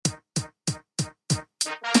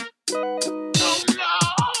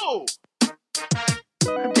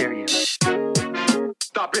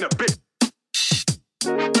in a bit.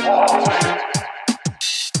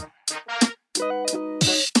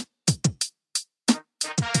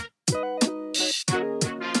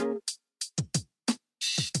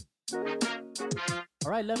 All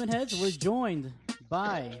right, Lemonheads, we're joined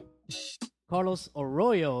by Carlos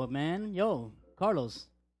Arroyo, man. Yo, Carlos,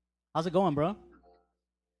 how's it going, bro?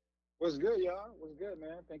 What's good, y'all? What's good,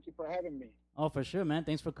 man? Thank you for having me. Oh, for sure, man.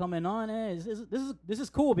 Thanks for coming on. This is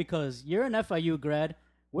cool because you're an FIU grad.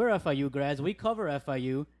 We're FIU grads. We cover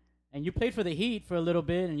FIU, and you played for the Heat for a little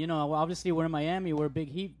bit. And obviously we're in Miami. We're big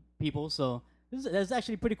Heat people, so that's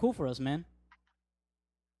actually pretty cool for us, man.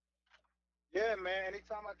 Yeah, man.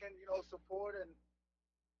 Anytime I can, support and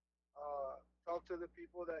talk to the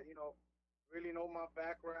people that really know my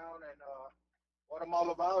background and what I'm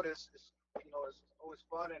all about is always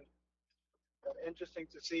fun and interesting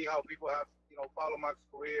to see how people have followed my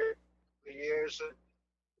career for years. And,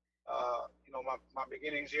 my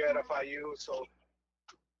beginnings here at FIU. So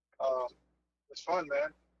it's fun,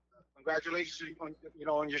 man. Congratulations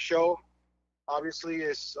on your show. Obviously,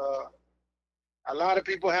 it's a lot of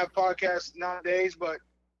people have podcasts nowadays, but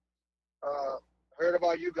heard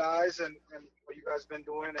about you guys and what you guys been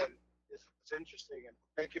doing, and it's interesting. And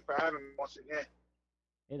thank you for having me once again.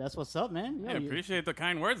 Hey, that's what's up, man. I appreciate the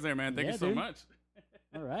kind words there, man. Thank you so much.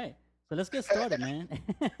 All right. So let's get started, man.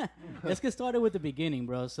 Let's get started with the beginning,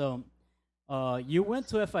 bro. So you went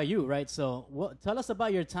to FIU, right? So tell us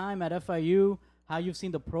about your time at FIU, how you've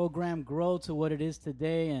seen the program grow to what it is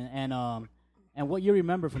today, and what you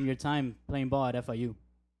remember from your time playing ball at FIU.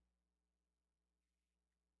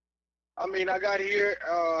 I mean, I got here,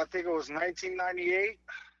 I think it was 1998, if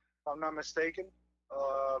I'm not mistaken.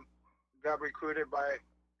 Got recruited by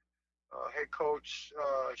head coach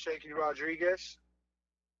Shaky Rodriguez.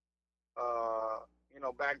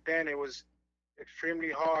 Back then it was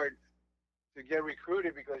extremely hard to get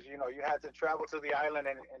recruited because, you had to travel to the island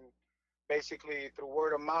and basically through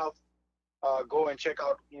word of mouth go and check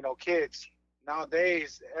out, kids.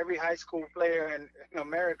 Nowadays, every high school player in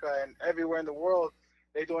America and everywhere in the world,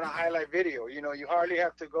 they're doing a highlight video. You hardly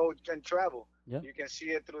have to go and travel. Yep. You can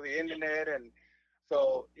see it through the internet. And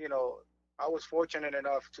so, I was fortunate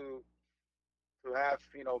enough to have,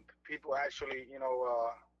 people actually,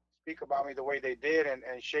 speak about me the way they did. And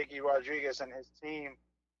Shaky Rodriguez and his team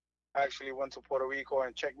actually went to Puerto Rico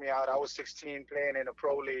and checked me out. I was 16 playing in a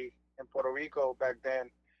pro league in Puerto Rico back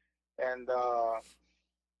then. And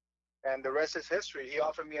the rest is history. He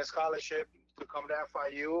offered me a scholarship to come to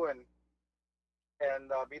FIU and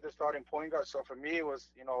be the starting point guard. So for me, it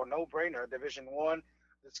was, a no-brainer. Division I.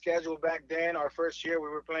 The schedule back then, our first year, we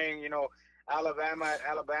were playing, Alabama at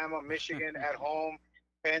Alabama, Michigan at home,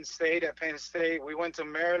 Penn State at Penn State. We went to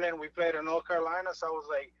Maryland. We played in North Carolina. So I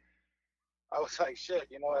was like, shit,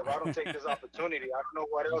 if I don't take this opportunity, I don't know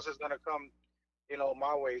what else is going to come,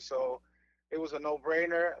 my way. So it was a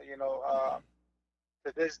no-brainer.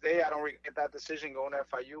 To this day, I don't regret that decision going to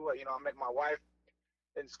FIU. I met my wife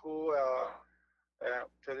in school.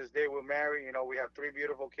 To this day, we're married. We have 3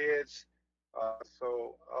 beautiful kids.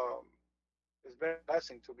 So it's been a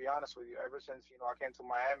blessing, to be honest with you. Ever since, I came to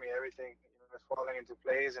Miami, everything, is falling into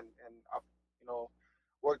place. And I've,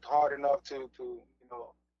 worked hard enough to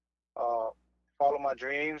follow my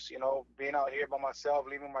dreams. Being out here by myself,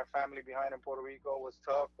 leaving my family behind in Puerto Rico was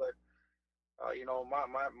tough. But,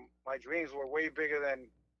 my dreams were way bigger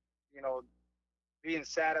than, being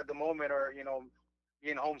sad at the moment or,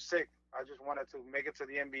 being homesick. I just wanted to make it to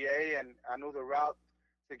the NBA, and I knew the route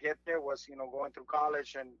to get there was, going through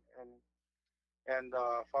college and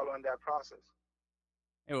following that process.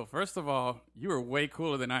 Hey, well, first of all, you were way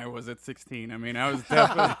cooler than I was at 16. I mean, I was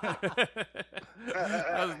definitely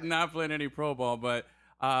I was not playing any pro ball. But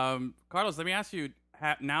Carlos, let me ask you: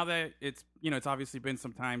 now that it's it's obviously been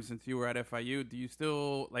some time since you were at FIU, do you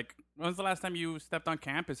still When's the last time you stepped on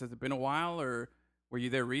campus? Has it been a while, or were you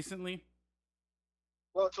there recently?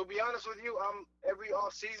 Well, to be honest with you, every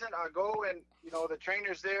off season I go and the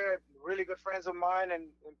trainers there, really good friends of mine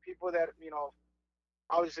and people that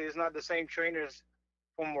obviously it's not the same trainers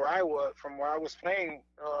from where I was playing,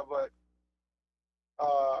 but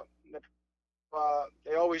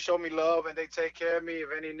they always show me love and they take care of me. If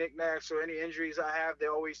any knickknacks or any injuries I have, they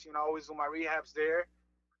always always do my rehabs there.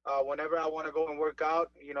 Whenever I want to go and work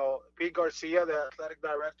out, Pete Garcia, the athletic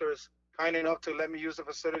director, is kind enough to let me use the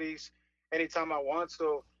facilities anytime I want.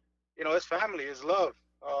 So, it's family, it's love.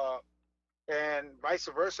 And vice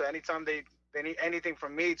versa. Anytime they need anything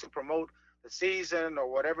from me to promote the season or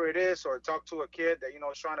whatever it is, or talk to a kid that,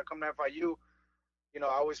 is trying to come to FIU, I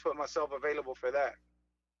always put myself available for that.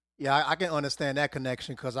 Yeah, I can understand that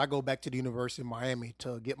connection because I go back to the University of Miami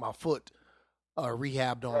to get my foot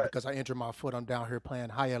rehabbed on Right. because I injured my foot. I'm down here playing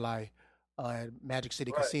Hialeah at Magic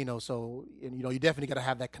City Right. Casino. So, and, you definitely got to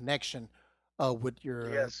have that connection with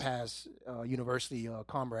your Yes. past university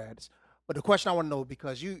comrades. But the question I want to know,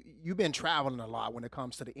 because you've been traveling a lot when it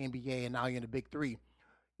comes to the NBA, and now you're in the Big Three.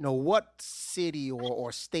 What city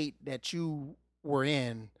or state that you were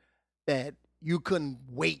in that you couldn't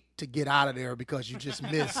wait to get out of there because you just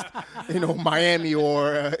missed, Miami,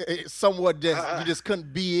 or somewhat just you just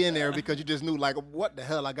couldn't be in there because you just knew, like, what the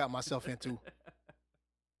hell I got myself into.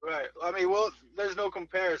 Right. I mean, well, there's no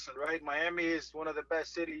comparison, right? Miami is one of the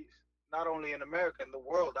best cities, not only in America, in the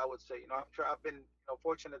world, I would say. I've been,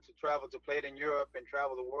 fortunate to travel to play it in Europe and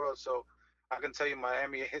travel the world. So I can tell you,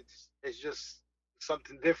 Miami, it's just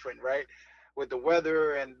something different, right? With the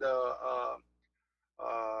weather and the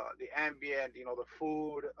ambient, the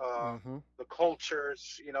food, Hmm. the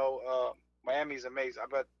cultures. Miami is amazing.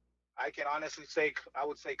 But I can honestly say, I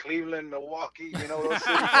would say Cleveland, Milwaukee, those cities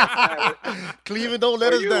like that. Cleveland don't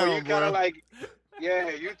let For us you, you down, kind of bro. like, yeah,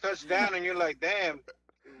 you touch down and you're like, damn,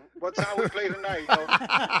 what time we play tonight?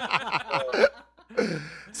 Uh,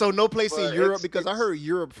 So no place in but Europe, because I it's heard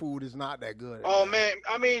Europe food is not that good, oh man. man,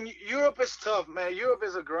 I mean Europe is tough, man. Europe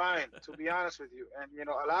is a grind, to be honest with you. And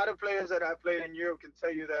a lot of players that I played in Europe can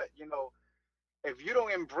tell you that if you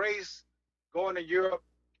don't embrace going to Europe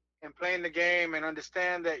and playing the game and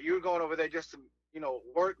understand that you're going over there just to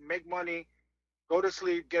work, make money, go to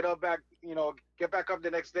sleep, get back up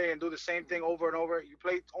the next day and do the same thing over and over. You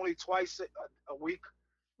play only twice a week,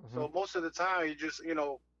 Hmm. so most of the time you just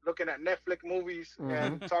looking at Netflix movies Hmm.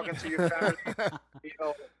 and talking to your family, you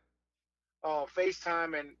know,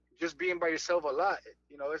 FaceTime and just being by yourself a lot.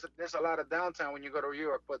 There's a lot of downtime when you go to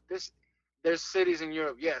Europe, but there's cities in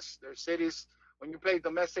Europe. Yes, there's cities when you play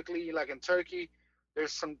domestically, like in Turkey.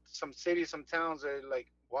 There's some cities, some towns that are like,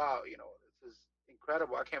 wow, this is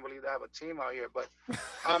incredible. I can't believe they have a team out here. But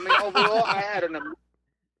I mean, overall, I had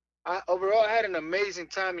an amazing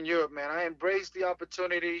time in Europe, man. I embraced the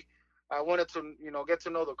opportunity. I wanted to, get to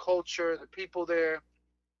know the culture, the people there.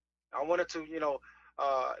 I wanted to,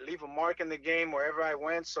 leave a mark in the game wherever I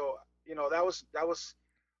went. So, that was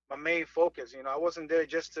my main focus. I wasn't there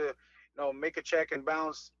just to, make a check and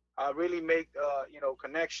bounce. I really make,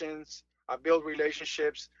 connections. I build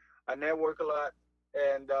relationships. I network a lot,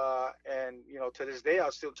 and to this day, I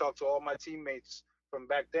still talk to all my teammates from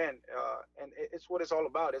back then. And it's what it's all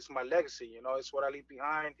about. It's my legacy. It's what I leave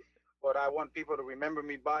behind. What I want people to remember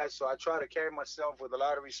me by. So I try to carry myself with a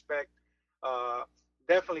lot of respect. Uh,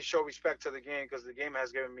 Definitely show respect to the game because the game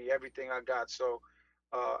has given me everything I got. So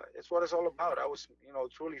it's what it's all about. I was,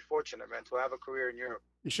 truly fortunate, man, to have a career in Europe.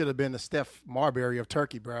 You should have been the Steph Marbury of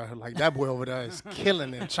Turkey, bro. Like, that boy over there is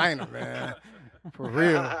killing in China, man. For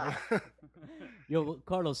real. Yo,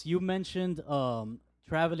 Carlos, you mentioned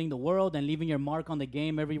traveling the world and leaving your mark on the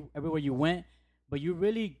game everywhere you went, but you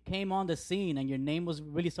really came on the scene and your name was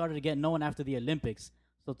really started to get known after the Olympics.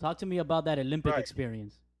 So talk to me about that Olympic Right.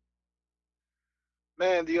 experience.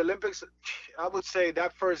 Man, the Olympics, I would say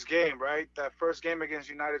that first game, right? That first game against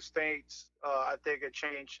United States, I think it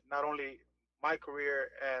changed not only my career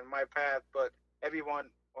and my path, but everyone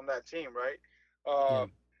on that team, right? Yeah. Uh,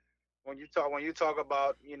 when you talk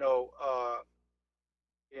about,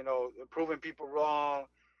 proving people wrong,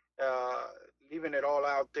 uh, leaving it all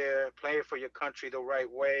out there, playing for your country the right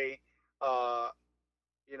way, uh,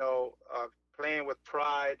 you know, uh, playing with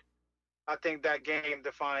pride. I think that game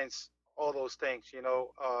defines all those things.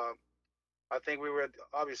 I think we were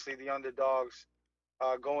obviously the underdogs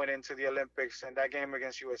going into the Olympics, and that game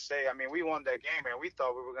against USA. I mean, we won that game, and we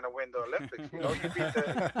thought we were going to win the Olympics.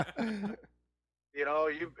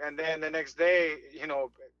 You beat and then the next day,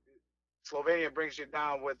 Slovenia brings you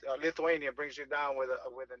down with Lithuania brings you down with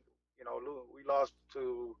an we lost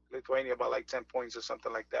to Lithuania by like 10 points or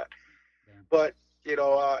something like that. Damn. But it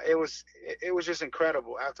was just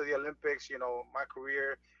incredible after the Olympics. My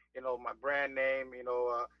career, my brand name,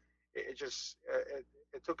 it just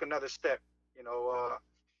it took another step.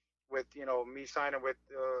 With me signing with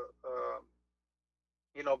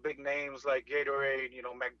big names like Gatorade,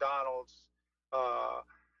 McDonald's, uh,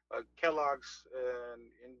 Kellogg's,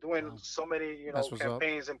 and doing Wow. so many That's what's up.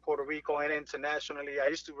 campaigns in Puerto Rico and internationally. I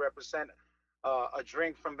used to represent a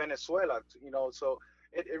drink from Venezuela, so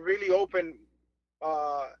it really opened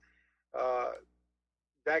uh, uh,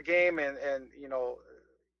 that game, and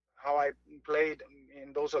how I played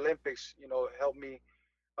in those Olympics, helped me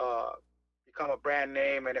uh, become a brand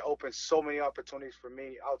name, and it opened so many opportunities for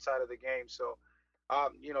me outside of the game. So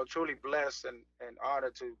I'm truly blessed and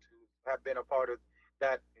honored to have been a part of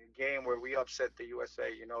that game where we upset the USA.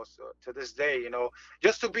 So to this day,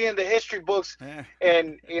 just to be in the history books, Yeah.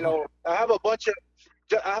 and I have a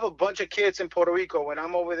bunch of kids in Puerto Rico. When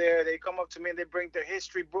I'm over there, they come up to me and they bring their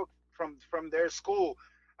history book from their school.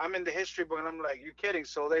 I'm in the history book, and I'm like, "You kidding?"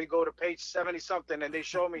 So they go to page 70 something, and they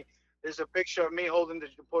show me there's a picture of me holding the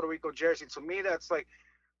Puerto Rico jersey. To me,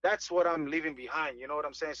 that's what I'm leaving behind. You know what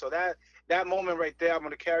I'm saying? So that moment right there, I'm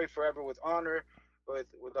gonna carry forever with honor,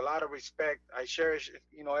 with a lot of respect. I cherish,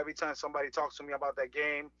 every time somebody talks to me about that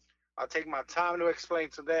game, I'll take my time to explain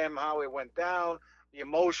to them how it went down, the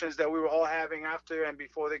emotions that we were all having after and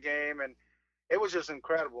before the game, and it was just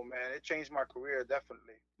incredible, man. It changed my career,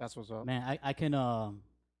 definitely. That's what's up. Man, I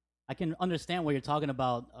can understand what you're talking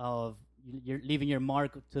about of you're leaving your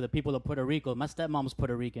mark to the people of Puerto Rico. My stepmom's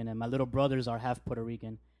Puerto Rican, and my little brothers are half Puerto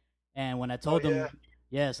Rican. And when I told them,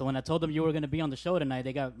 so when I told them you were going to be on the show tonight,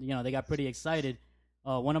 they got pretty excited.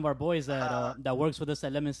 One of our boys that works with us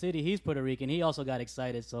at Lemon City, he's Puerto Rican. He also got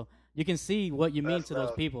excited. So you can see what you mean to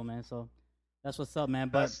those people, man. So that's what's up, man.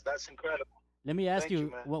 But that's incredible. let me ask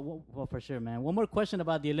you, well, for sure, man. One more question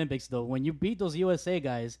about the Olympics, though. When you beat those USA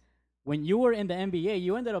guys, when you were in the NBA,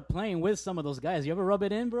 you ended up playing with some of those guys. You ever rub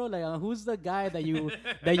it in, bro? Like, who's the guy that you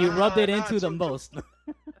rubbed it into the most?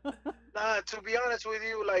 To be honest with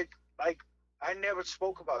you, like I never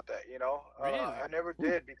spoke about that. Really? I never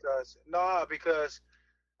did because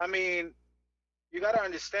I mean, you got to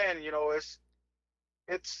understand,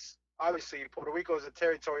 it's obviously Puerto Rico is a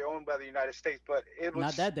territory owned by the United States, but it was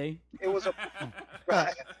not that day. It was a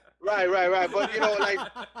right. But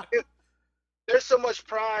there's so much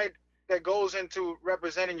pride that goes into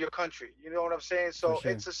representing your country. You know what I'm saying? So For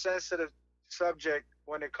sure. It's a sensitive subject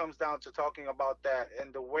when it comes down to talking about that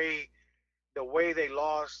and the way they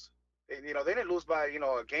lost. They didn't lose by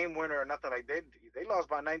a game winner or nothing like that. They lost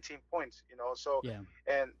by 19 points. So Yeah.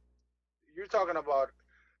 and you're talking about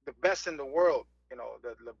the best in the world.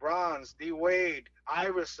 The LeBrons, D Wade,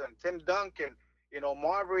 Iverson, Tim Duncan,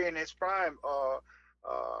 Marbury in his prime. All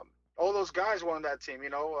those guys were on that team.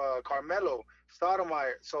 Carmelo,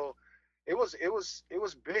 Stoudemire. So it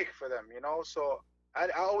was big for them. So I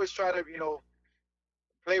always try to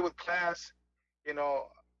play with class.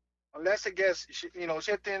 Unless it gets shit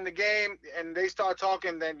in the game and they start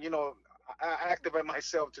talking, then I activate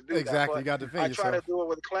myself to do that. Exactly, But you got to defend I try yourself. to do it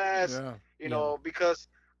with class. Yeah.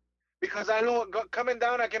 Because I know coming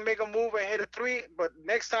down I can make a move and hit a three, but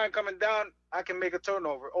next time coming down I can make a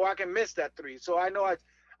turnover or I can miss that three. So I know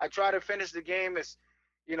I try to finish the game as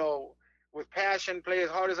with passion, play as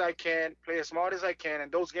hard as I can, play as smart as I can.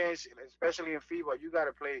 And those games, especially in FIBA, you got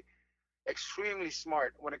to play extremely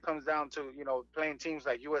smart when it comes down to playing teams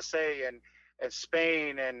like USA and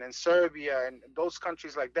Spain and Serbia and those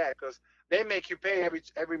countries like that, because they make you pay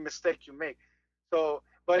every mistake you make. So,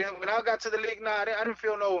 but when I got to the league, I didn't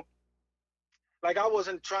feel like I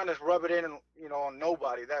wasn't trying to rub it in on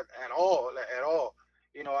nobody that at all.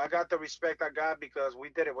 I got the respect I got because we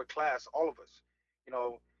did it with class, all of us.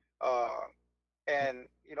 And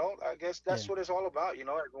I guess that's what it's all about.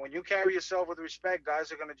 When you carry yourself with respect,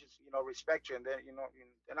 guys are gonna just respect you, and then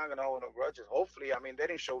they're not gonna hold no grudges. Hopefully, I mean they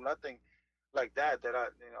didn't show nothing like that I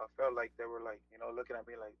felt like they were like looking at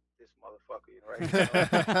me like this motherfucker,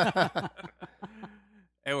 right?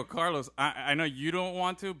 Hey, well, Carlos, I know you don't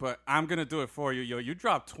want to, but I'm going to do it for you. Yo, you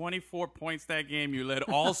dropped 24 points that game. You led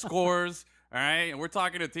all scorers, all right? And we're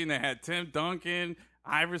talking a team that had Tim Duncan,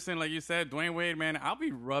 Iverson, like you said, Dwayne Wade, man. I'll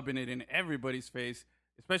be rubbing it in everybody's face,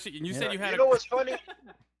 especially, and you said you had what's funny?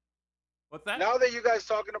 What's that? Now that you guys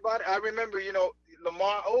talking about it, I remember,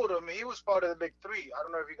 Lamar Odom, he was part of the Big Three. I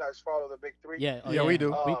don't know if you guys follow the Big Three. Yeah, we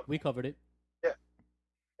do. We covered it. Yeah.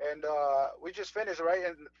 And we just finished, right?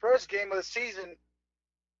 And the first game of the season,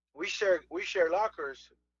 we share lockers.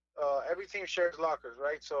 Every team shares lockers,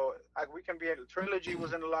 right? So we can be in Trilogy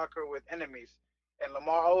was in the locker with enemies, and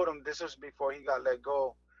Lamar Odom. This was before he got let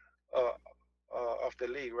go of the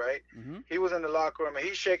league, right? Mm-hmm. He was in the locker room and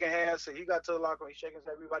he's shaking hands. So he got to the locker room, he's shaking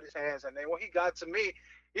everybody's hands, and then when he got to me,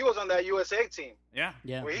 he was on that USA team. Yeah.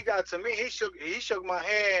 When he got to me, he shook my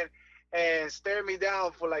hand and stared me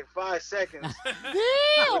down for like 5 seconds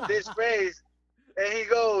with this face, and he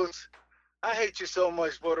goes, "I hate you so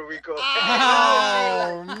much, Puerto Rico."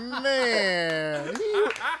 Oh man,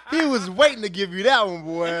 he was waiting to give you that one,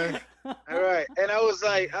 boy. All right, and I was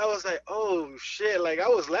like, oh shit, like I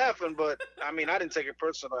was laughing, but I mean, I didn't take it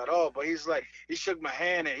personal at all. But he's like, he shook my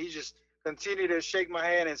hand and he just continued to shake my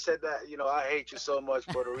hand and said that, I hate you so much,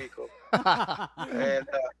 Puerto Rico. And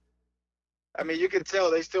I mean, you can tell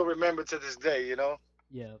they still remember to this day,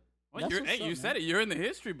 Yeah. Well, That's you're, what's hey, up, you said man. it. You're in the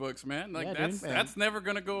history books, man. Like Yeah, that's dude. that's never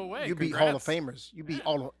gonna go away. You beat Congrats. Hall of Famers. You beat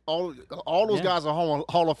all those Yeah. guys are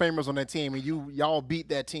Hall of Famers on that team, and y'all beat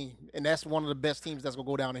that team, and that's one of the best teams that's gonna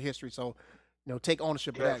go down in history. So, take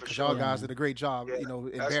ownership of Yeah, that for because sure. y'all Yeah, guys man. did a great job. Yeah, that's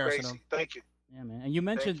Embarrassing crazy. them. Thank you. Yeah, man. And you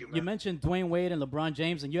mentioned you, you man. mentioned Dwayne Wade and LeBron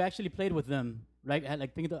James, and you actually played with them, right?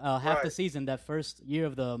 Like think half the Right. season that first year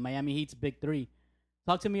of the Miami Heat's Big Three.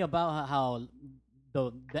 Talk to me about how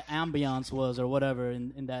the ambiance was or whatever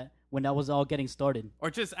in that when that was all getting started. Or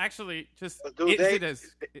just actually, just But dude, is they- it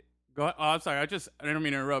as? Go ahead. Oh, I'm sorry. I don't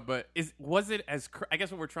mean to interrupt, but was it as? I guess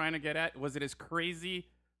what we're trying to get at, was it as crazy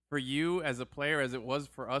for you as a player as it was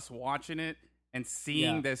for us watching it and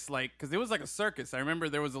seeing Yeah. this? Like, because it was like a circus. I remember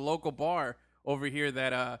there was a local bar over here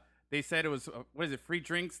that they said it was what is it? Free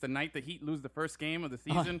drinks the night the Heat lose the first game of the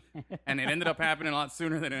season, and it ended up happening a lot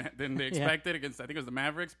sooner than they expected against. I think it was the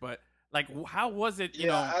Mavericks, but. Like, how was it? You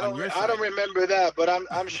know, on your I side? don't remember that, but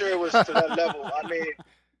I'm sure it was to that level.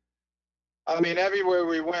 I mean, everywhere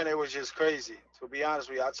we went, it was just crazy. To be honest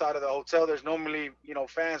with you, outside of the hotel, there's normally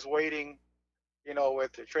fans waiting,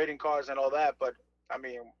 with the trading cards and all that. But I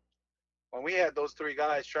mean, when we had those three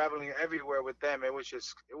guys traveling everywhere with them, it was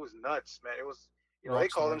nuts, man. It was, they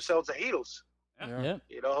call Rockstars. themselves the Heatles, Yeah.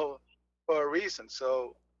 for a reason.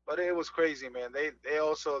 So, but it was crazy, man. They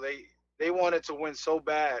also they wanted to win so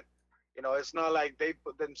bad. It's not like they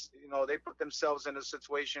put themselves in a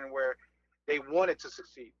situation where they wanted to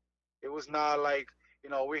succeed. It was not like,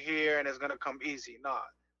 we're here and it's gonna come easy. Nah.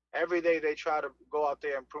 Every day they try to go out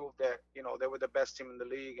there and prove that, they were the best team in the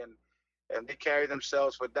league, and they carry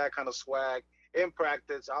themselves with that kind of swag in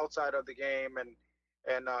practice, outside of the game, and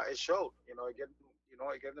it showed.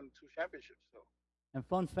 It gave them 2 championships. So. And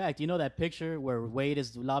fun fact, you know that picture where Wade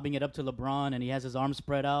is lobbing it up to LeBron and he has his arms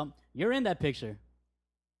spread out? You're in that picture.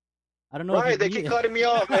 I don't know Right, if they keep cutting me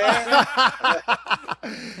off, man.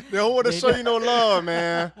 They don't want to show you no love,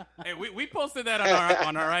 man. Hey, we posted that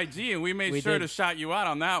on our IG, and we made We sure did. to shout you out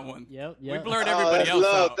on that one. Yep. We blurred Oh, everybody that's else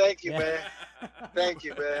love. out. Thank you, Yeah. man. Thank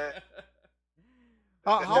you, man.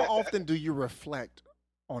 How often do you reflect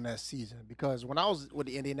on that season? Because when I was with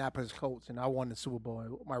the Indianapolis Colts and I won the Super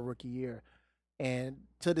Bowl my rookie year, and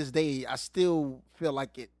to this day, I still feel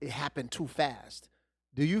like it happened too fast.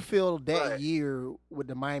 Do you feel that Right. year with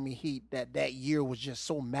the Miami Heat, that year was just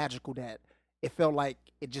so magical that it felt like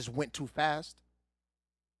it just went too fast?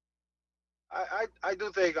 I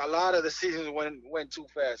do think a lot of the seasons went too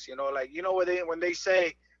fast. When they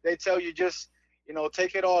say, they tell you just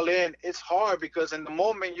take it all in. It's hard because in the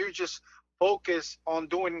moment you're just focused on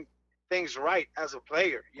doing things right as a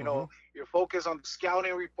player. You're focused on the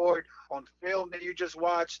scouting report, on film that you just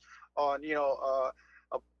watched, on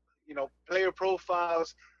player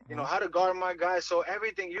profiles, how to guard my guys. So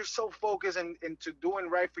everything, you're so focused into doing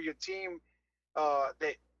right for your team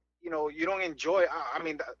that you don't enjoy. I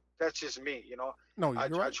mean, that's just me. No, I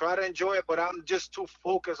you're right. try to enjoy it, but I'm just too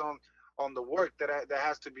focused on the work that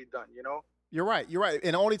has to be done. You're right. You're right.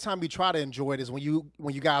 And the only time you try to enjoy it is when you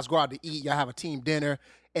guys go out to eat, y'all have a team dinner,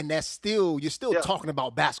 and you're still Yeah. talking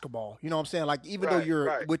about basketball. You know what I'm saying? Like even though Right, you're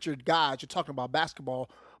right. with your guys, you're talking about basketball.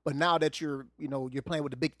 But now that you're playing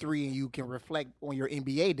with the big three and you can reflect on your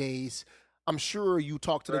NBA days, I'm sure you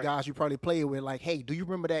talk to the Right. guys you probably played with, like, hey, do you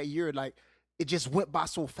remember that year? Like it just went by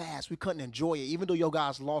so fast, we couldn't enjoy it. Even though your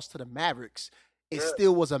guys lost to the Mavericks, it Yeah.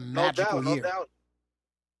 still was a No magical doubt, year.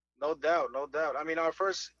 no doubt. I mean, our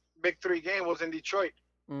first Big Three game was in Detroit,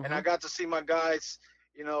 and I Mhm. got to see my guys,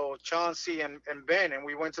 Chauncey and Ben, and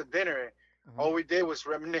we went to dinner. And all we did was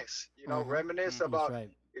reminisce, reminisce That's about,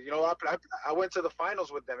 right. I went to the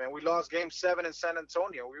finals with them, and we lost Game 7 in San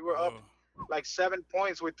Antonio. We were up Oh. like 7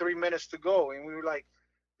 points with 3 minutes to go, and we were like,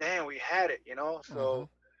 damn, we had it, So,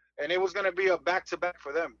 and it was gonna be a back-to-back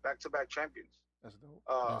for them, back-to-back champions. That's dope.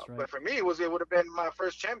 That's right. But for me, it would have been my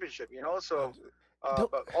first championship, So,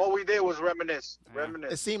 Dope. but all we did was reminisce.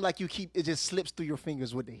 It seemed like it just slips through your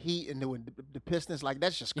fingers with the Heat and the Pistons. Like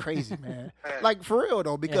that's just crazy, man. Man. Like for real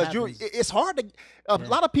though, because happens. it's hard to. A Yeah.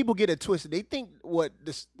 lot of people get it twisted. They think what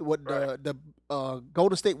Right. the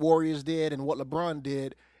Golden State Warriors did and what LeBron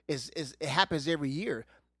did is it happens every year,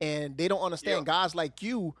 and they don't understand. Yeah. Guys like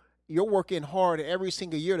you're working hard every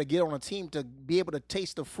single year to get on a team to be able to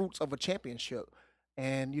taste the fruits of a championship.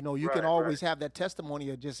 And you Right, can always right. have that testimony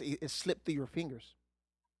of just it slipped through your fingers.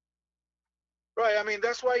 Right. I mean,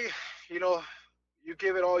 that's why you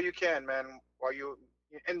give it all you can, man. While you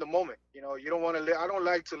in the moment, you don't want to live. I don't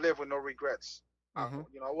like to live with no regrets. Mhm.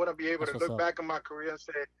 I want to be able That's to what's look up. back in my career and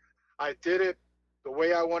say, I did it the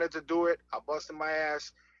way I wanted to do it. I busted my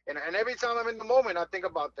ass, and every time I'm in the moment, I think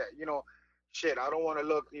about that. Shit, I don't want to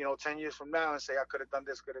look, 10 years from now and say I could have done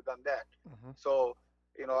this, could have done that. Mhm. So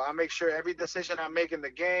I make sure every decision I make in the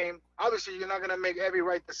game. Obviously, you're not gonna make every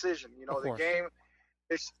right decision. The game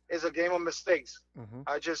is a game of mistakes. Mm-hmm.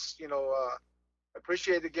 I just,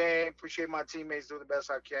 appreciate the game, appreciate my teammates, do the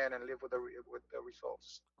best I can, and live with the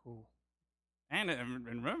results. Cool. And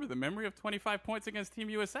remember the memory of 25 points against Team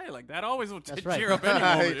USA. Like, that always will That's cheer right. up any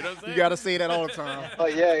moment. You know what I'm saying? You got to say that all the time. Oh,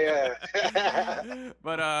 yeah.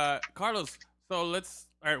 But, Carlos, so all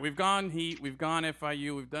right, we've gone Heat, we've gone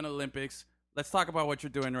FIU, we've done Olympics. Let's talk about what you're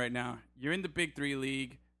doing right now. You're in the Big Three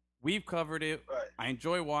League. We've covered it. Right. I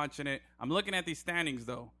enjoy watching it. I'm looking at these standings,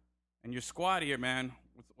 though. And your squad here, man.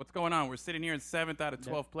 What's going on? We're sitting here in 7th out of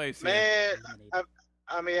 12th place here. Man,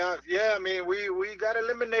 we got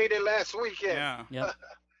eliminated last weekend. Yeah. Yep.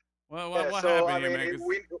 Well, what happened here, man?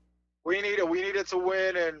 We needed to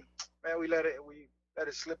win, and man, we let it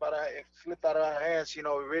slip out of our hands. We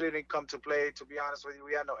really didn't come to play. To be honest with you,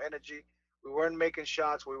 we had no energy. We weren't making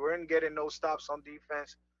shots. We weren't getting no stops on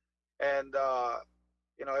defense, and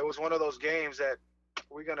it was one of those games that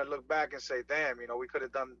we're gonna look back and say, damn, we could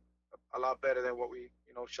have done a lot better than what we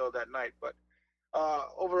showed that night. But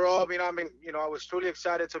overall, I was truly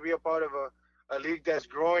excited to be a part of a league that's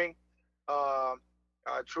growing. I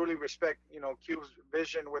truly respect, Q's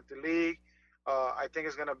vision with the league. I think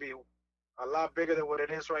it's going to be a lot bigger than what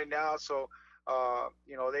it is right now. So,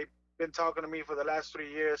 they've been talking to me for the last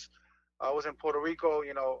 3 years. I was in Puerto Rico,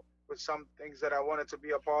 with some things that I wanted to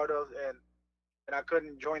be a part of, and I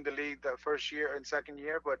couldn't join the league the first year and second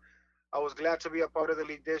year, but I was glad to be a part of the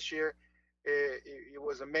league this year. It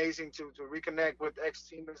was amazing to reconnect with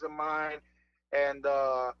ex-teammates of mine, and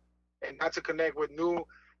not to connect with new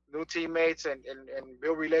teammates and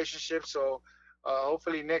build relationships. So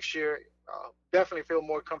hopefully next year, definitely feel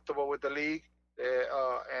more comfortable with the league,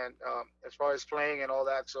 and as far as playing and all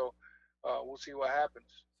that. So we'll see what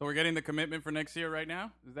happens. So we're getting the commitment for next year right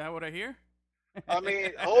now? Is that what I hear?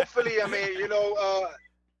 Hopefully,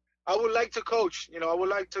 I would like to coach. I would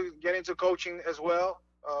like to get into coaching as well,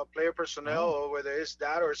 player personnel, or whether it's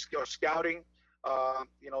that or scouting. I've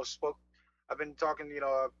been talking.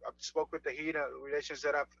 I've spoke with the Heat, relations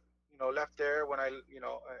that I've left there when and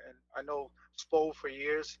I know Spo for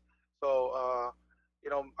years. So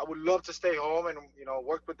I would love to stay home and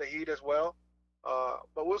work with the Heat as well.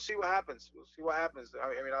 But we'll see what happens.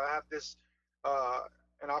 I have this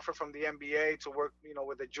an offer from the NBA to work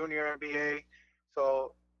with the junior NBA.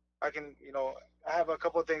 So I can, I have a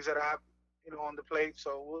couple of things that I have, on the plate.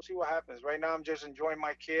 So we'll see what happens. Right now, I'm just enjoying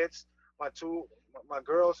my kids, my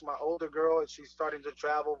girls, my older girl, she's starting to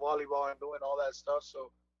travel volleyball and doing all that stuff.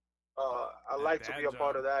 So I like to be a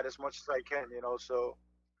part of that as much as I can, So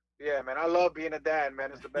yeah, man, I love being a dad,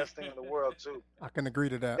 man. It's the best thing in the world too. I can agree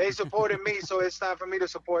to that. They supported me, so it's time for me to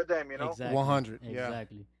support them, Exactly. 100. Yeah.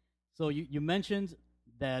 Exactly. So you mentioned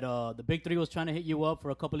that the Big Three was trying to hit you up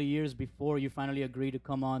for a couple of years before you finally agreed to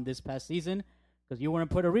come on this past season, because you were in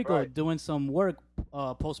Puerto Rico doing some work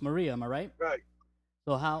post Maria. Am I right? Right.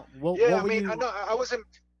 So what I were you... I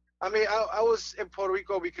was in Puerto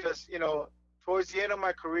Rico because towards the end of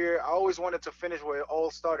my career, I always wanted to finish where it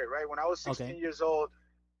all started. Right when I was 16 years old,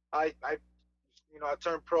 I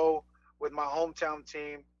turned pro with my hometown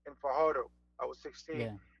team in Fajardo. I was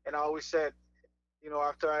 16, and I always said,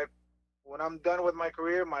 when I'm done with my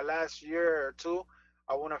career, my last year or two,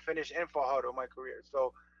 I want to finish in Fajardo my career.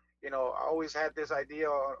 So, I always had this idea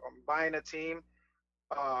on buying a team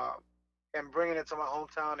and bringing it to my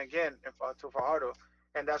hometown again to Fajardo,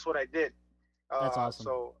 and that's what I did. That's awesome.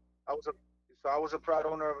 So I was a proud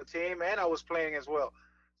owner of a team, and I was playing as well.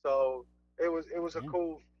 So it was a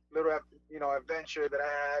cool little adventure that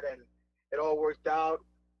I had, and it all worked out.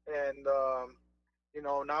 And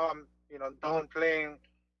now I'm done playing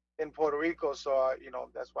in Puerto Rico, so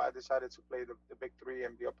that's why I decided to play the Big Three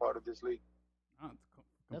and be a part of this league. Oh,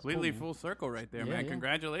 it's completely cool, full circle right there, man.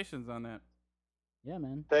 Congratulations on that. Yeah,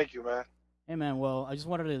 man. Thank you, man. Hey, man. Well, I just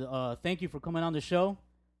wanted to thank you for coming on the show.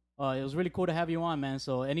 It was really cool to have you on, man.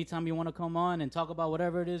 So anytime you want to come on and talk about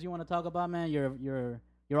whatever it is you want to talk about, man, you're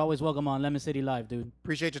always welcome on Lemon City Live, dude.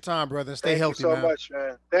 Appreciate your time, brother. Stay healthy, man. Thank you so much,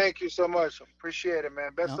 man. Thank you so much. Appreciate it,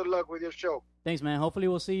 man. Best of luck with your show. Thanks, man. Hopefully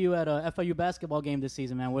we'll see you at a FIU basketball game this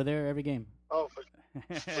season, man. We're there every game. Oh, for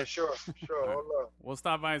sure. For sure. Hold on. We'll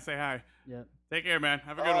stop by and say hi. Yeah. Take care, man.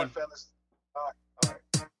 Have a good one. Fellas. All right.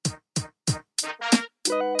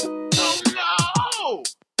 Oh, no!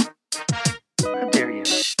 How dare you?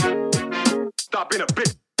 Stop being a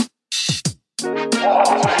bitch.